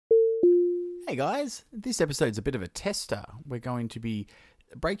Hey guys, this episode's a bit of a tester. We're going to be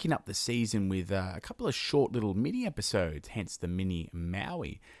breaking up the season with a couple of short little mini episodes, hence the mini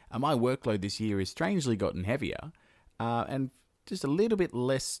Maui. My workload this year has strangely gotten heavier and just a little bit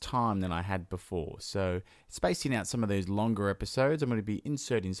less time than I had before. So spacing out some of those longer episodes, I'm going to be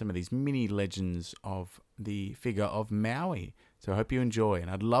inserting some of these mini legends of the figure of Maui. So I hope you enjoy,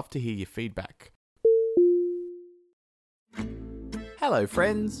 and I'd love to hear your feedback. Hello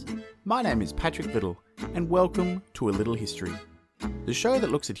friends, my name is Patrick Little, and welcome to A Little History, the show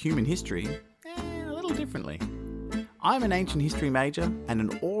that looks at human history a little differently. I'm an ancient history major and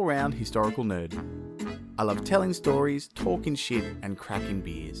an all-round historical nerd. I love telling stories, talking shit, and cracking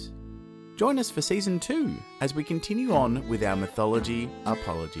beers. Join us for Season 2 as we continue on with our mythology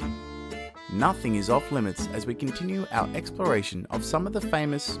apology. Nothing is off limits as we continue our exploration of some of the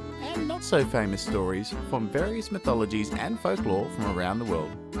famous and not so famous stories from various mythologies and folklore from around the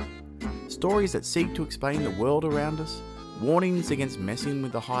world. Stories that seek to explain the world around us, warnings against messing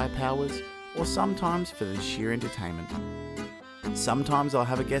with the higher powers, or sometimes for the sheer entertainment. Sometimes I'll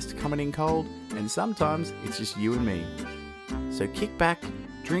have a guest coming in cold, and sometimes it's just you and me. So kick back,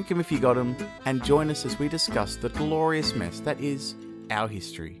 drink 'em if you got 'em, and join us as we discuss the glorious mess that is our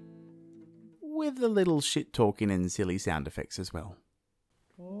history. With a little shit talking and silly sound effects as well.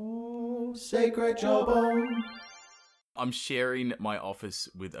 Oh, sacred jawbone. I'm sharing my office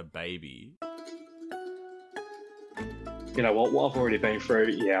with a baby. You know what I've already been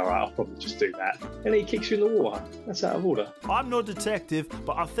through, yeah, alright, I'll probably just do that. And he kicks you in the water. That's out of order. I'm no detective,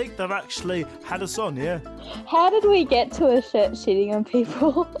 but I think they've actually had us on, yeah? How did we get to a shirt shitting on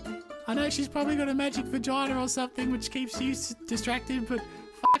people? I know she's probably got a magic vagina or something which keeps you distracted, but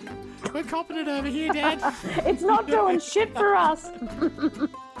we're copping it over here, Dad. It's not doing shit for us.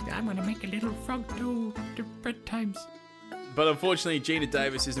 I'm going to make a little frog do the bedtimes. But unfortunately, Gina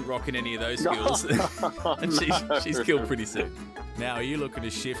Davis isn't rocking any of those skills. And she's killed pretty soon. Now, are you looking to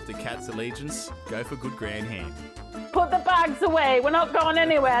shift the cat's allegiance? Go for good grand hand. Put the bags away. We're not going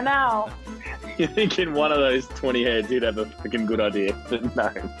anywhere now. You're thinking one of those 20 heads, he'd have a freaking good idea, but no.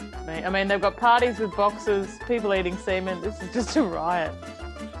 I mean, they've got parties with boxes, people eating semen. This is just a riot.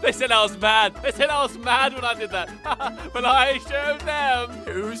 They said I was mad. They said I was mad when I did that. But I showed them.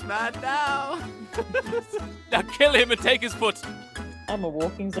 Who's mad now? Now kill him and take his foot. I'm a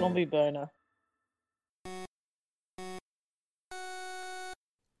walking zombie burner.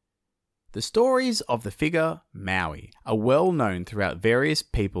 The stories of the figure Maui are well known throughout various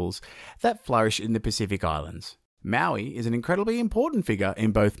peoples that flourish in the Pacific Islands. Maui is an incredibly important figure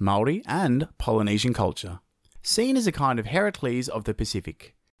in both Maori and Polynesian culture, seen as a kind of Heracles of the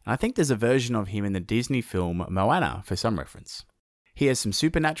Pacific. And I think there's a version of him in the Disney film Moana for some reference. He has some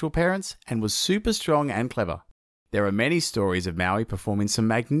supernatural parents and was super strong and clever. There are many stories of Maui performing some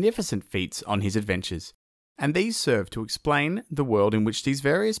magnificent feats on his adventures, and these serve to explain the world in which these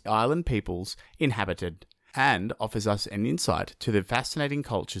various island peoples inhabited, and offers us an insight to the fascinating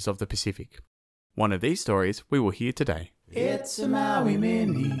cultures of the Pacific. One of these stories we will hear today. It's a Maui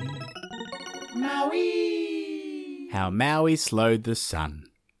mini. Maui! How Maui slowed the sun.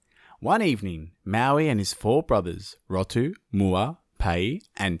 One evening, Maui and his 4 brothers, Rotu, Mua, Pai,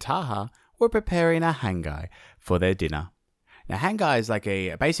 and Taha, were preparing a hangai for their dinner. Now, hangai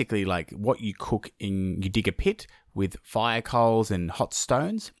is basically like what you cook you dig a pit with fire coals and hot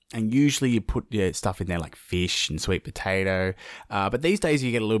stones, and usually you put stuff in there like fish and sweet potato, but these days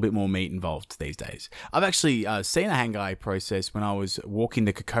you get a little bit more meat involved these days. I've actually seen a hangai process when I was walking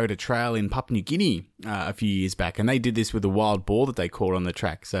the Kokoda Trail in Papua New Guinea a few years back, and they did this with a wild boar that they caught on the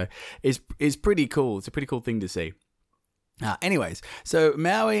track, so it's pretty cool. It's a pretty cool thing to see. Anyways, so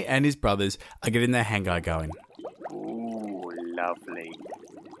Maui and his brothers are getting their hangai going. Ooh, lovely.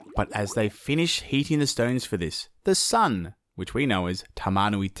 But as they finish heating the stones for this, the sun, which we know as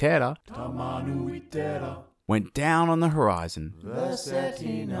Tamanuitera, went down on the horizon. The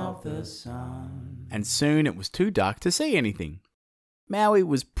setting of the sun. And soon it was too dark to see anything. Maui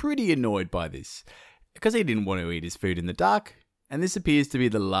was pretty annoyed by this, because he didn't want to eat his food in the dark, and this appears to be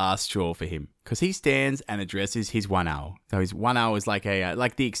the last straw for him, because he stands and addresses his wanao. So his wanao is like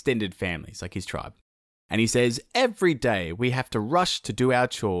the extended family, it's like his tribe. And he says, every day we have to rush to do our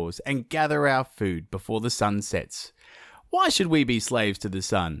chores and gather our food before the sun sets. Why should we be slaves to the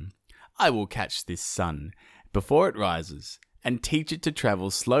sun? I will catch this sun before it rises and teach it to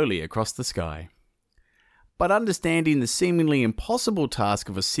travel slowly across the sky. But understanding the seemingly impossible task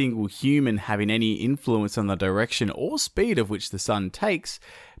of a single human having any influence on the direction or speed of which the sun takes,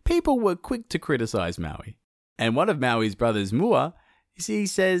 people were quick to criticize Maui. And one of Maui's brothers, Mua, he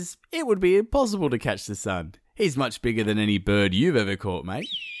says it would be impossible to catch the sun. He's much bigger than any bird you've ever caught, mate.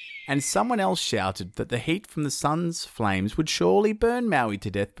 and someone else shouted that the heat from the sun's flames would surely burn Maui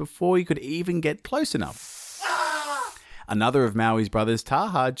to death before he could even get close enough. Another of Maui's brothers,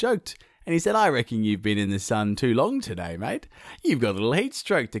 Taha, joked, and he said, I reckon you've been in the sun too long today, mate. You've got a little heat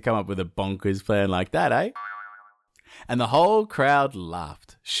stroke to come up with a bonkers plan like that, eh? And the whole crowd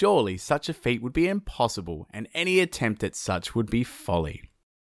laughed. Surely such a feat would be impossible, and any attempt at such would be folly.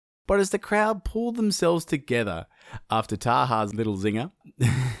 But as the crowd pulled themselves together after Taha's little zinger,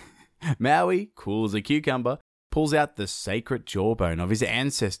 Maui, cool as a cucumber, pulls out the sacred jawbone of his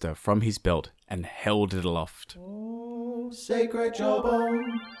ancestor from his belt and held it aloft. Oh, sacred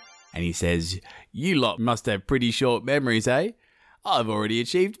jawbone. And he says, you lot must have pretty short memories, eh? I've already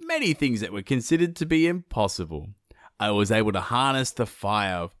achieved many things that were considered to be impossible. I was able to harness the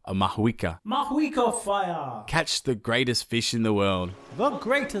fire of a mahuika, Mahuika fire. catch the greatest fish in the world, The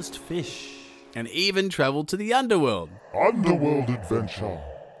greatest fish. and even travel to the underworld, Underworld Adventure.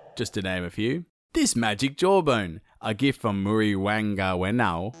 just to name a few. This magic jawbone, a gift from Muriwanga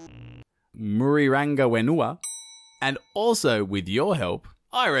Wenua, and also with your help,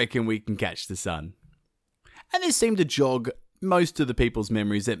 I reckon we can catch the sun. And this seemed to jog most of the people's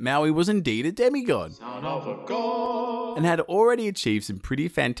memories that Maui was indeed a demigod, and had already achieved some pretty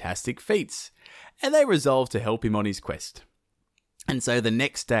fantastic feats, and they resolved to help him on his quest. And so the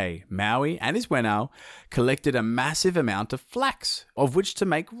next day, Maui and his wenau collected a massive amount of flax, of which to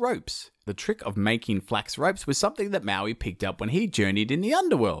make ropes. The trick of making flax ropes was something that Maui picked up when he journeyed in the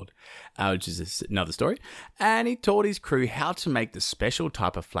underworld, which is another story, and he taught his crew how to make the special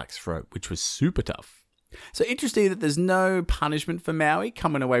type of flax rope, which was super tough. So interesting that there's no punishment for Maui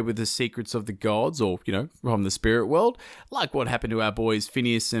coming away with the secrets of the gods or, from the spirit world, like what happened to our boys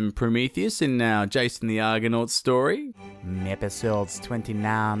Phineas and Prometheus in our Jason the Argonaut story. Episodes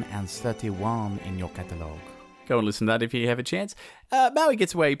 29 and 31 in your catalogue. Go and listen to that if you have a chance. Maui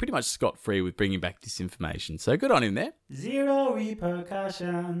gets away pretty much scot-free with bringing back this information, so good on him there. Zero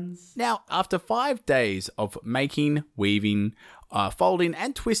repercussions. Now, after 5 days of making, weaving, folding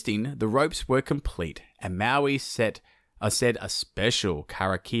and twisting, the ropes were complete, and Maui said a special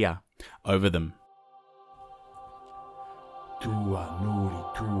karakia over them. Tua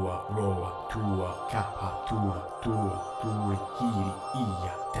nuri tua roa tua kapa tua turi kiri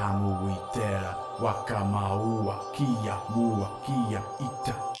ia tamui tera wakamaua kia mua kia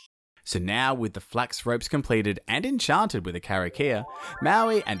ita. So now, with the flax ropes completed and enchanted with a karakia,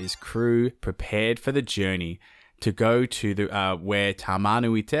 Maui and his crew prepared for the journey to go to the where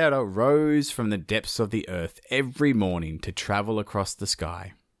Tamanuitera rose from the depths of the earth every morning to travel across the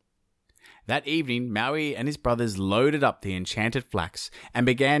sky. That evening, Maui and his brothers loaded up the enchanted flax and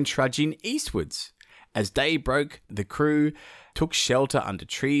began trudging eastwards. As day broke, the crew took shelter under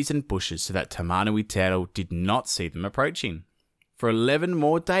trees and bushes so that Tamanuitera did not see them approaching. For 11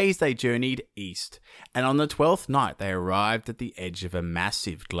 more days they journeyed east, and on the 12th night they arrived at the edge of a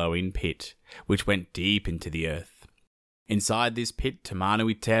massive glowing pit, which went deep into the earth. Inside this pit,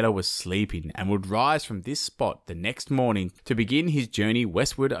 Tamanuitera was sleeping and would rise from this spot the next morning to begin his journey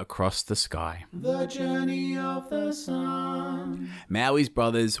westward across the sky. The journey of the sun. Maui's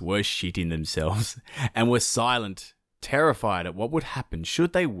brothers were shitting themselves and were silent, terrified at what would happen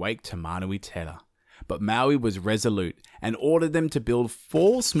should they wake Tamanuitera. But Maui was resolute and ordered them to build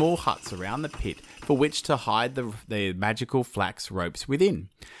 4 small huts around the pit for which to hide the magical flax ropes within,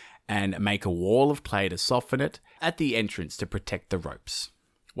 and make a wall of clay to soften it at the entrance to protect the ropes.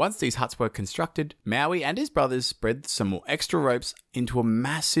 Once these huts were constructed, Maui and his brothers spread some more extra ropes into a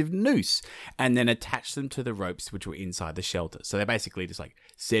massive noose and then attached them to the ropes which were inside the shelter. So they basically just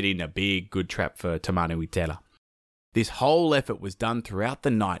set in a big good trap for Tamanuitera. This whole effort was done throughout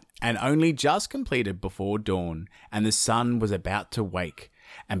the night and only just completed before dawn, and the sun was about to wake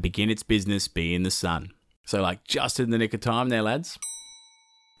and begin its business being the sun. So just in the nick of time there, lads.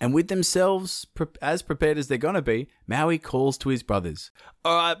 And with themselves as prepared as they're going to be, Maui calls to his brothers.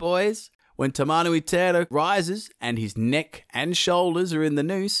 All right, boys, when Tamanuitera rises and his neck and shoulders are in the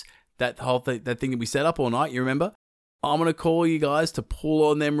noose, that thing that we set up all night, you remember? I'm going to call you guys to pull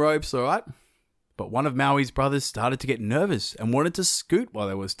on them ropes, all right? But one of Maui's brothers started to get nervous and wanted to scoot while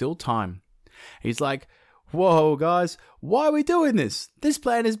there was still time. He's like, whoa, guys, why are we doing this? This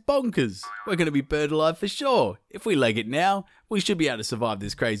plan is bonkers. We're going to be burned alive for sure. If we leg it now, we should be able to survive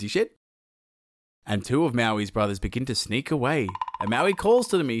this crazy shit. And 2 of Maui's brothers begin to sneak away. And Maui calls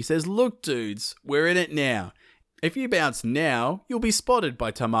to them. He says, look, dudes, we're in it now. If you bounce now, you'll be spotted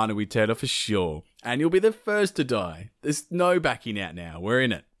by Tamanuitera for sure. And you'll be the first to die. There's no backing out now. We're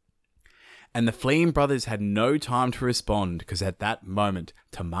in it. And the fleeing brothers had no time to respond because at that moment,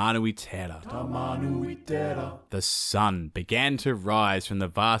 Tamanui Tera, the sun, began to rise from the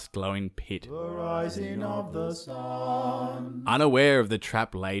vast glowing pit. The rising of the sun. Unaware of the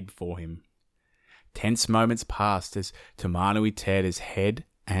trap laid for him. Tense moments passed as Tamanui Tera's head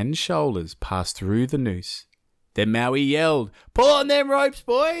and shoulders passed through the noose. Then Maui yelled, "Pull on them ropes,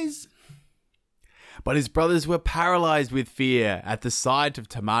 boys!" But his brothers were paralyzed with fear at the sight of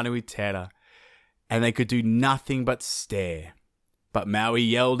Tamanui Tera, and they could do nothing but stare. But Maui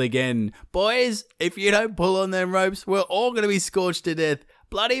yelled again, "Boys, if you don't pull on them ropes, we're all going to be scorched to death.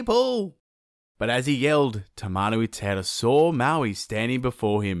 Bloody pull!" But as he yelled, Tamanui Tera saw Maui standing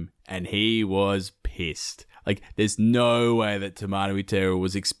before him, and he was pissed. Like, there's no way that Tamanui Tera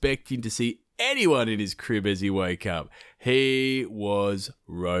was expecting to see anyone in his crib as he woke up. He was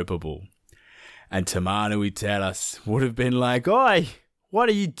ropeable. And Tamanui Tera would have been like, "Oi, what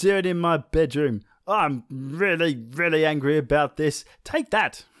are you doing in my bedroom? I'm really, really angry about this. Take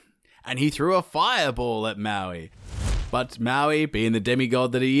that." And he threw a fireball at Maui. But Maui, being the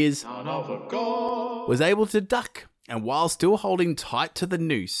demigod that he is, was able to duck. And while still holding tight to the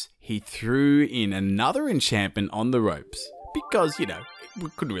noose, he threw in another enchantment on the ropes. Because, it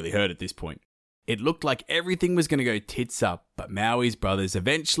couldn't really hurt at this point. It looked like everything was going to go tits up, but Maui's brothers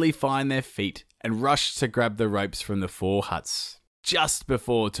eventually find their feet and rush to grab the ropes from the 4 huts, just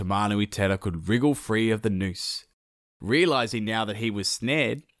before Tamanui Tera could wriggle free of the noose. Realizing now that he was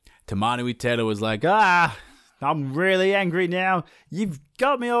snared, Tamanui Tera was like, "I'm really angry now. You've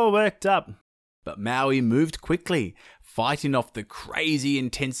got me all worked up." But Maui moved quickly, fighting off the crazy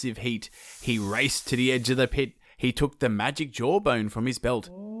intensive heat. He raced to the edge of the pit. He took the magic jawbone from his belt,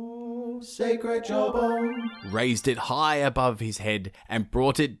 Sacred jawbone. raised it high above his head, and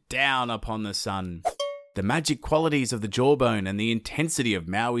brought it down upon the sun. The magic qualities of the jawbone and the intensity of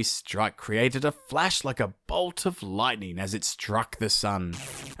Maui's strike created a flash like a bolt of lightning as it struck the sun.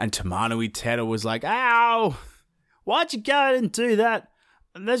 And Tamanui Tera was like, "Ow! Why'd you go and do that?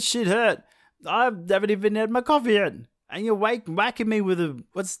 That shit hurt. I haven't even had my coffee yet. And you're whacking me with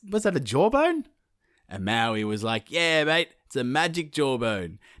what's that, a jawbone?" And Maui was like, "Yeah, mate, it's a magic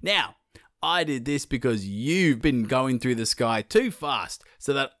jawbone. Now, I did this because you've been going through the sky too fast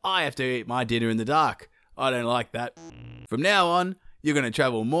so that I have to eat my dinner in the dark. I don't like that. From now on, you're going to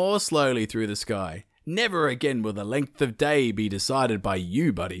travel more slowly through the sky. Never again will the length of day be decided by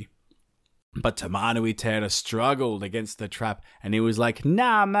you, buddy." But Tamanui Tera struggled against the trap, and he was like,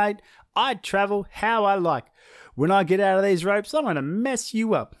 "Nah, mate, I travel how I like. When I get out of these ropes, I'm going to mess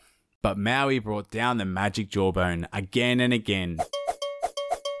you up." But Maui brought down the magic jawbone again and again,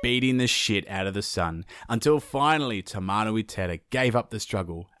 beating the shit out of the sun, until finally Tamanui Tera gave up the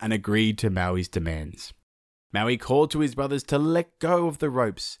struggle and agreed to Maui's demands. Maui called to his brothers to let go of the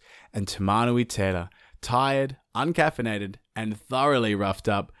ropes, and Tamanui Tera, tired, uncaffeinated, and thoroughly roughed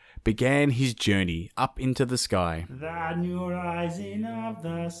up, began his journey up into the sky. The new rising of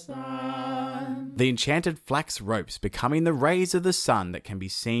the sun. The enchanted flax ropes becoming the rays of the sun that can be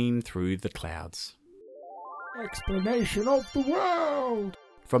seen through the clouds. Explanation of the world.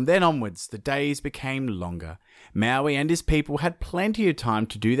 From then onwards, the days became longer. Maui and his people had plenty of time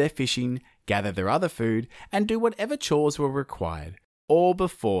to do their fishing, gather their other food, and do whatever chores were required, all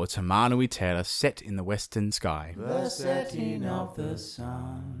before Tamanui Tera set in the western sky. The setting of the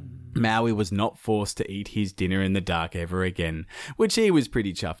sun. Maui was not forced to eat his dinner in the dark ever again, which he was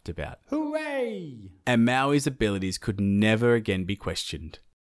pretty chuffed about. Hooray! And Maui's abilities could never again be questioned.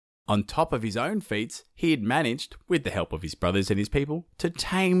 On top of his own feats, he had managed, with the help of his brothers and his people, to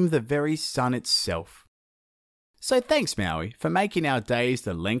tame the very sun itself. So thanks, Maui, for making our days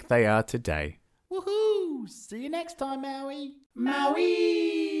the length they are today. Woohoo! See you next time, Maui. Maui!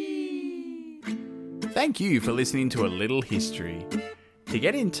 Thank you for listening to A Little History. To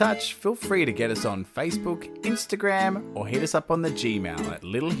get in touch, feel free to get us on Facebook, Instagram, or hit us up on the Gmail at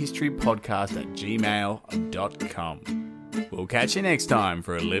littlehistorypodcast@gmail.com. We'll catch you next time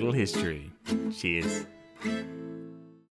for A Little History. Cheers.